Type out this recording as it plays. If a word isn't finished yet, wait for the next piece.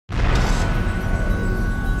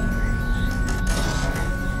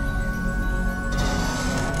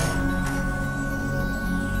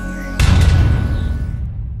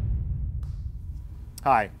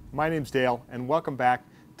Hi, my name's Dale and welcome back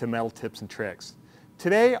to Metal Tips and Tricks.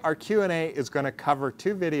 Today our Q&A is going to cover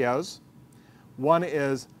two videos. One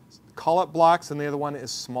is collet blocks and the other one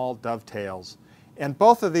is small dovetails. And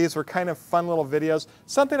both of these were kind of fun little videos.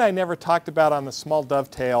 Something I never talked about on the small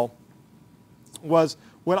dovetail was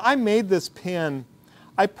when I made this pin,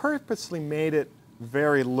 I purposely made it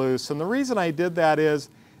very loose. And the reason I did that is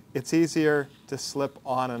it's easier to slip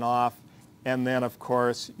on and off, and then of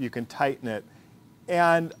course you can tighten it.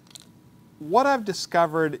 And what I've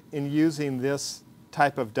discovered in using this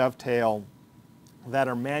type of dovetail that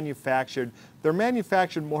are manufactured, they're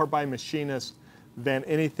manufactured more by machinists than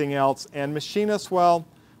anything else. And machinists, well,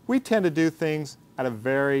 we tend to do things at a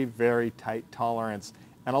very, very tight tolerance.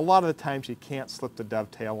 And a lot of the times you can't slip the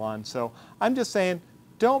dovetail on. So I'm just saying,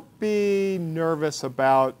 don't be nervous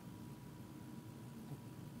about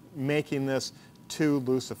making this too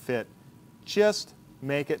loose a fit. Just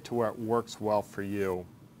make it to where it works well for you.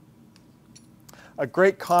 A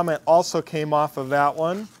great comment also came off of that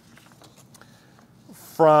one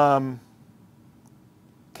from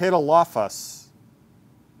Lofus.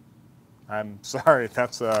 I'm sorry,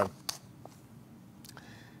 that's a...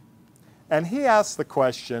 And he asked the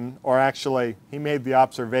question, or actually he made the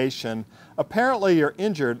observation, apparently you're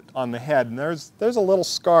injured on the head, and there's a little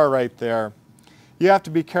scar right there. You have to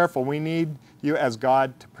be careful. We need you as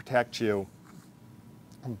God to protect you.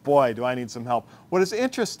 Boy, do I need some help. What is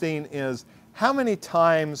interesting is how many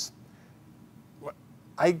times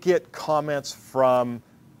I get comments from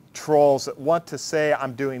trolls that want to say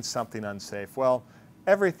I'm doing something unsafe. Well,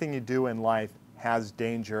 everything you do in life has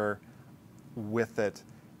danger with it.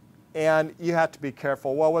 And you have to be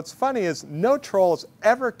careful. Well, what's funny is no troll has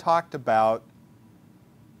ever talked about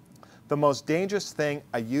the most dangerous thing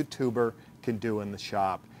a YouTuber can do in the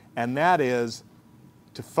shop. And that is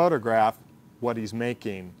to photograph what he's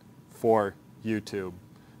making for YouTube.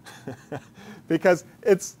 Because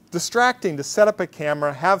it's distracting to set up a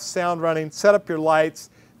camera, have sound running, set up your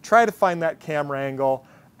lights, try to find that camera angle,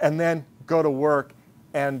 and then go to work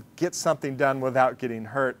and get something done without getting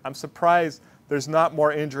hurt. I'm surprised there's not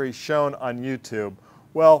more injuries shown on YouTube.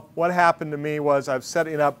 Well, what happened to me was I was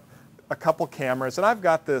setting up a couple cameras, and I've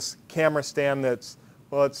got this camera stand that's,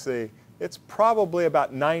 well, let's see, it's probably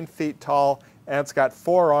about 9 feet tall, and it's got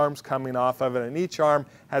 4 arms coming off of it, and each arm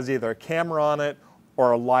has either a camera on it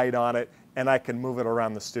or a light on it, and I can move it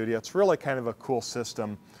around the studio. It's really kind of a cool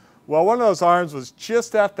system. Well, one of those arms was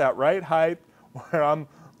just at that right height where I'm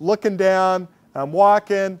looking down, I'm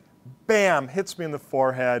walking, bam, hits me in the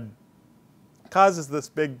forehead, causes this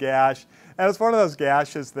big gash, and it's one of those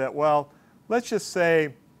gashes that, well, let's just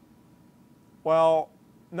say, well,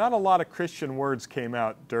 not a lot of Christian words came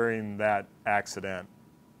out during that accident.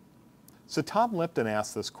 So Tom Lipton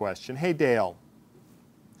asked this question. Hey Dale,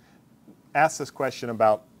 asked this question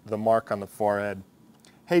about the mark on the forehead.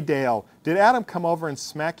 Hey Dale, did Adam come over and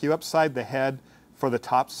smack you upside the head for the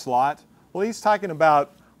top slot? Well, he's talking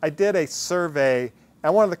about, I did a survey,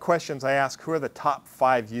 and one of the questions I asked, who are the top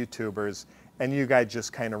 5 YouTubers? And you guys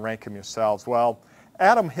just kind of rank them yourselves. Well,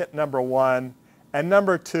 Adam hit #1, and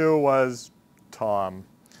 #2 was Tom.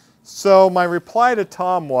 So my reply to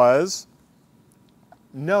Tom was,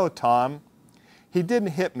 no, Tom, he didn't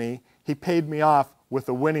hit me. He paid me off with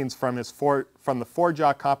the winnings from the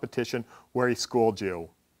 4-jaw competition where he schooled you.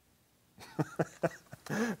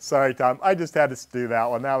 Sorry, Tom. I just had to do that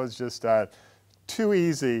one. That was just too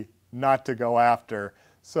easy not to go after.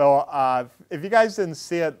 So if you guys didn't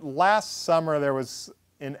see it, last summer there was,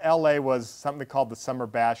 in LA, was something called the Summer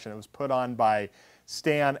Bash, and it was put on by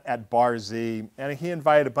Stan at Bar Z, and he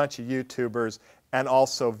invited a bunch of YouTubers and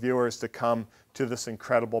also viewers to come to this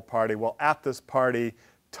incredible party. Well, at this party,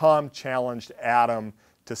 Tom challenged Adam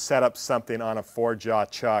to set up something on a 4-jaw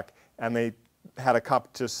chuck, and they had a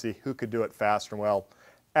competition to see who could do it faster. Well,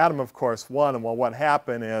 Adam, of course, won, and well, what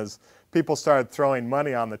happened is people started throwing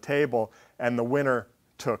money on the table, and the winner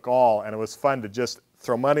took all, and it was fun to just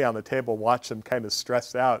throw money on the table, watch them kind of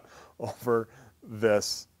stress out over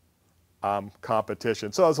this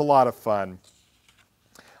competition. So it was a lot of fun.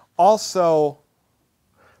 Also,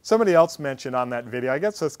 somebody else mentioned on that video, I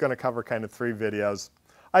guess it's going to cover kind of 3 videos.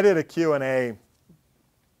 I did a Q&A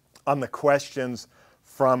on the questions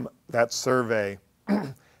from that survey.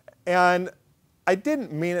 And I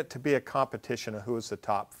didn't mean it to be a competition of who was the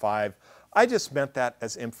top 5. I just meant that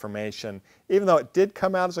as information. Even though it did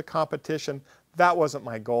come out as a competition, that wasn't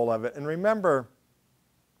my goal of it. And remember,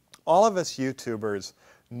 all of us YouTubers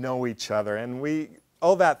know each other, and we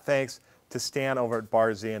owe that thanks to Stan over at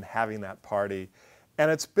Bar Z and having that party. And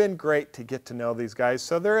it's been great to get to know these guys.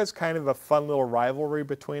 So there is kind of a fun little rivalry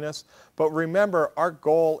between us. But remember, our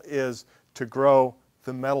goal is to grow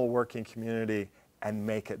the metalworking community and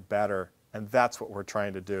make it better. And that's what we're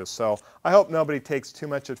trying to do. So I hope nobody takes too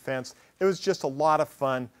much offense. It was just a lot of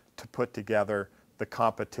fun to put together the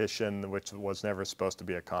competition, which was never supposed to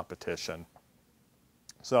be a competition.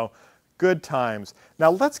 So good times.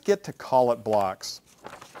 Now let's get to collet blocks.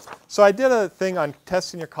 So I did a thing on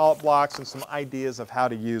testing your collet blocks and some ideas of how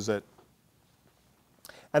to use it.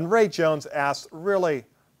 And Ray Jones asked really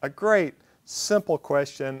a great, simple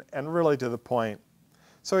question and really to the point.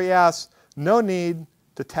 So he asked, no need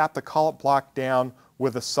to tap the collet block down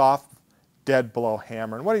with a soft dead blow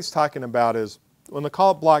hammer. And what he's talking about is when the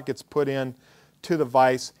collet block gets put in to the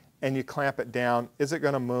vise and you clamp it down, is it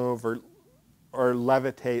going to move or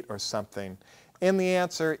levitate or something? And the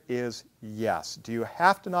answer is yes. Do you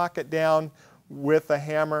have to knock it down with a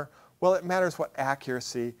hammer? Well, it matters what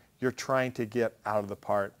accuracy you're trying to get out of the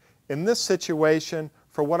part. In this situation,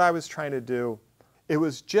 for what I was trying to do, it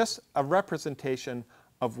was just a representation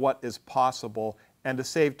of what is possible, and to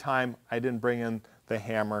save time, I didn't bring in the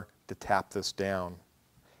hammer to tap this down.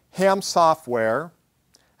 Ham Software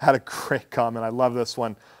had a great comment. I love this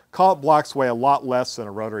one. Collet blocks weigh a lot less than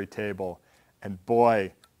a rotary table, and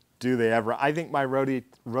boy, do they ever. I think my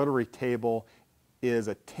rotary table is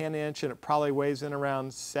a 10-inch and it probably weighs in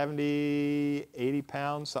around 70, 80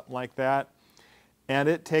 pounds, something like that. And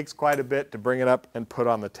it takes quite a bit to bring it up and put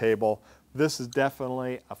on the table. This is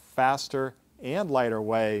definitely a faster and lighter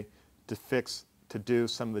way to do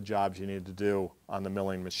some of the jobs you need to do on the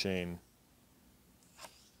milling machine.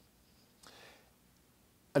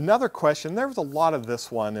 Another question, there was a lot of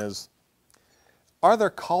this one, is are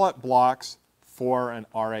there collet blocks for an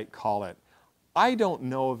R8 collet? I don't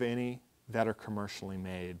know of any that are commercially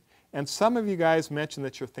made. And some of you guys mentioned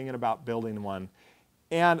that you're thinking about building one.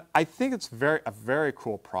 And I think it's a very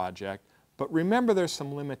cool project, but remember there's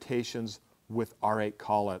some limitations with R8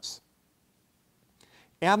 collets.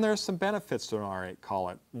 And there's some benefits to an R8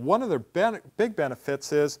 collet. One of the big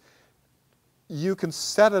benefits is you can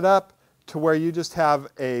set it up to where you just have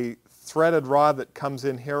a threaded rod that comes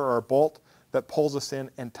in here or a bolt that pulls us in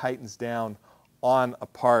and tightens down on a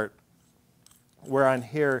part, where on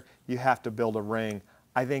here you have to build a ring.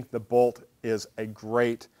 I think the bolt is a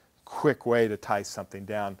great quick way to tie something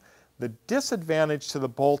down. The disadvantage to the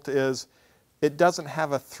bolt is it doesn't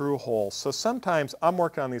have a through hole. So sometimes I'm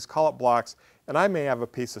working on these collet blocks and I may have a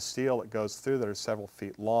piece of steel that goes through that are several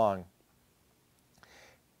feet long.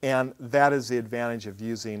 And that is the advantage of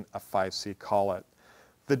using a 5C collet.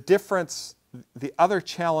 The difference, the other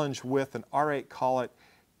challenge with an R8 collet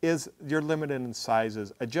is you're limited in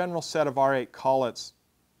sizes. A general set of R8 collets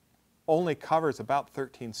only covers about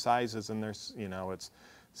 13 sizes, and there's, you know, it's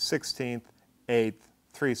 16th, 8th,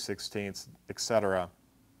 3/16, etc.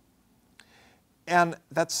 And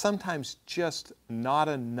that's sometimes just not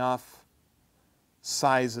enough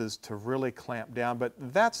sizes to really clamp down, but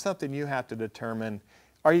that's something you have to determine.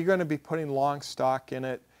 Are you going to be putting long stock in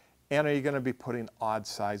it, and are you going to be putting odd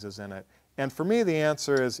sizes in it? And for me, the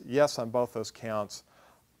answer is yes on both those counts.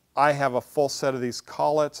 I have a full set of these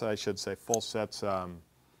collets. I should say full set's a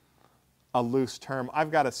loose term.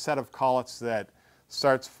 I've got a set of collets that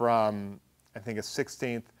starts from, I think, a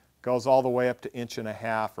 16th, goes all the way up to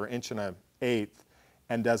 1.5 or 1.125,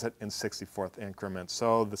 and does it in 64th increments.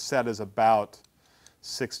 So the set is about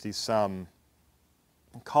 60-some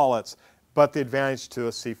collets. But the advantage to a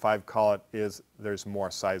C5 collet is there's more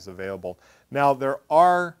size available. Now there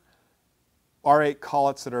are R8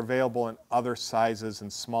 collets that are available in other sizes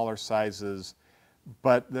and smaller sizes,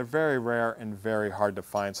 but they're very rare and very hard to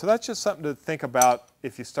find. So that's just something to think about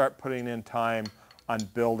if you start putting in time on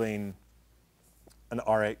building an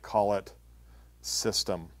R8 collet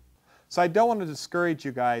system. So I don't want to discourage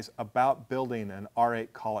you guys about building an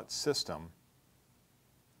R8 collet system.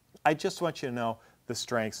 I just want you to know the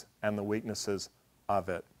strengths and the weaknesses of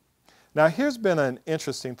it. Now here's been an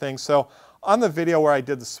interesting thing. So on the video where I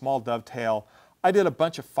did the small dovetail, I did a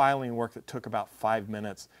bunch of filing work that took about 5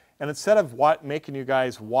 minutes. And instead of making you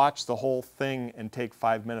guys watch the whole thing and take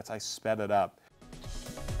 5 minutes, I sped it up.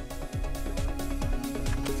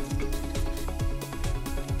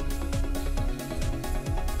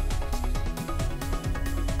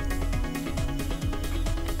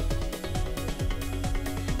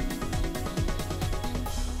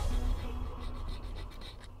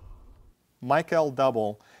 Mike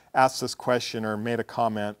L. asked this question or made a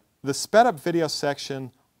comment. The sped up video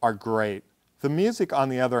section are great. The music, on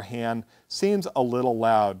the other hand, seems a little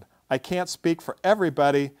loud. I can't speak for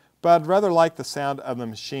everybody, but I'd rather like the sound of the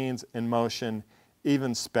machines in motion,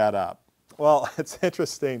 even sped up. Well, it's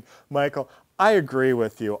interesting, Michael. I agree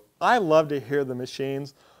with you. I love to hear the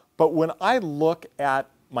machines, but when I look at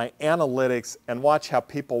my analytics and watch how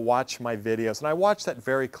people watch my videos. And I watch that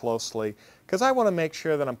very closely because I want to make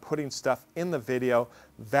sure that I'm putting stuff in the video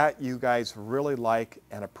that you guys really like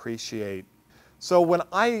and appreciate. So when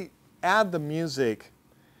I add the music,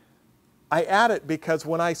 I add it because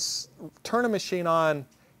when I turn a machine on,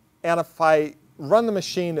 and if I run the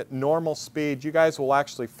machine at normal speed, you guys will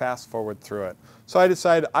actually fast forward through it. So I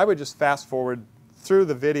decided I would just fast forward through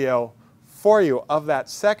the video for you of that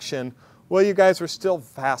section. Well, you guys were still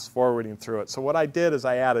fast forwarding through it. So what I did is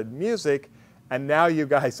I added music, and now you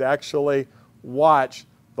guys actually watch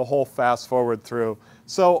the whole fast forward through.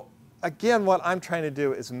 So again, what I'm trying to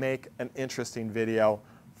do is make an interesting video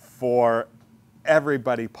for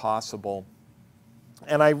everybody possible.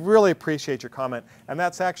 And I really appreciate your comment, and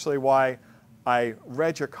that's actually why I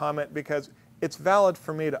read your comment, because it's valid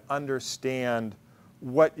for me to understand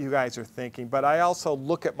what you guys are thinking. But I also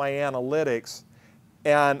look at my analytics,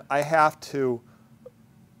 and I have to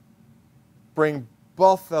bring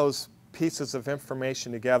both those pieces of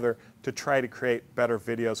information together to try to create better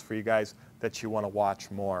videos for you guys that you want to watch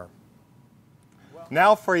more.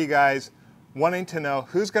 Now for you guys wanting to know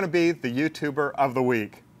who's going to be the YouTuber of the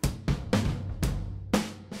week.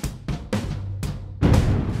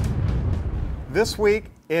 This week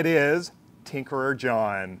it is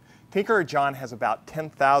TinkerJohn. TinkerJohn has about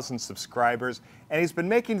 10,000 subscribers, and he's been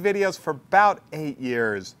making videos for about 8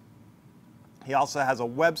 years. He also has a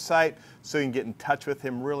website, so you can get in touch with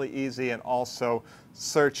him really easy and also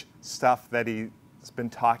search stuff that he's been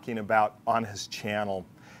talking about on his channel.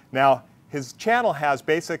 Now, his channel has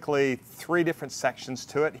basically 3 different sections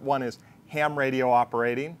to it. One is ham radio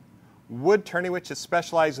operating, wood turning, which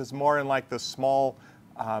specializes more in like the small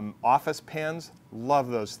office pens. Love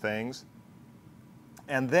those things.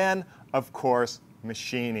 And then, of course,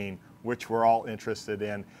 machining, which we're all interested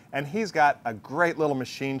in. And he's got a great little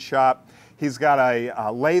machine shop. He's got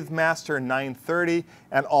a Lathe Master 930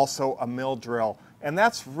 and also a mill drill. And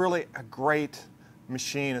that's really a great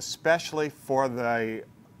machine, especially for the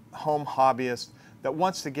home hobbyist that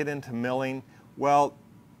wants to get into milling. Well,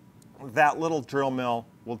 that little drill mill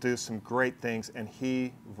will do some great things, and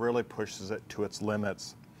he really pushes it to its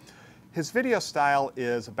limits. His video style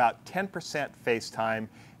is about 10% FaceTime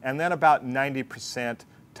and then about 90%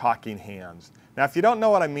 talking hands. Now, if you don't know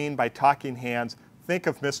what I mean by talking hands, think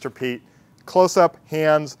of Mr. Pete. Close-up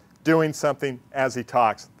hands doing something as he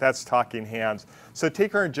talks. That's talking hands. So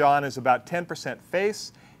TinkerJohn is about 10%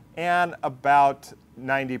 face and about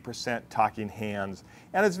 90% talking hands.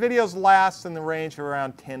 And his videos last in the range of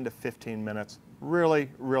around 10 to 15 minutes. Really,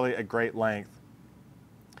 really a great length.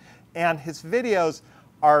 And his videos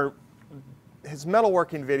are, his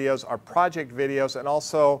metalworking videos are project videos and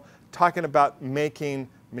also talking about making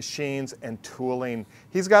machines and tooling.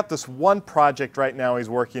 He's got this one project right now he's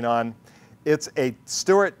working on. It's a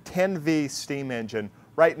Stewart 10V steam engine.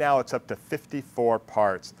 Right now it's up to 54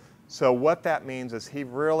 parts. So what that means is he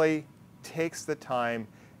really takes the time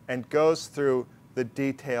and goes through the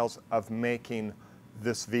details of making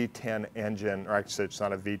this V10 engine, or actually it's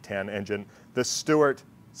not a V10 engine, the Stewart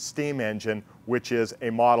steam engine, which is a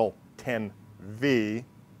model 10V.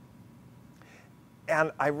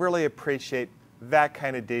 And I really appreciate that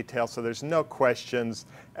kind of detail, so there's no questions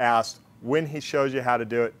asked. When he shows you how to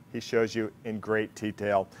do it, he shows you in great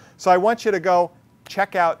detail. So I want you to go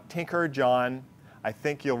check out TinkerJohn. I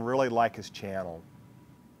think you'll really like his channel.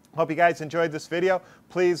 Hope you guys enjoyed this video.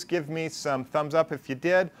 Please give me some thumbs up if you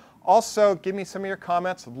did. Also, give me some of your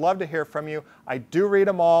comments. I'd love to hear from you. I do read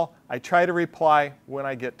them all. I try to reply when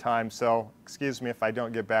I get time, so excuse me if I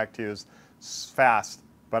don't get back to you as fast,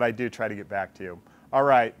 but I do try to get back to you. All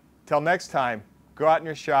right, till next time, go out in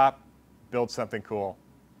your shop, build something cool.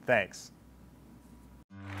 Thanks.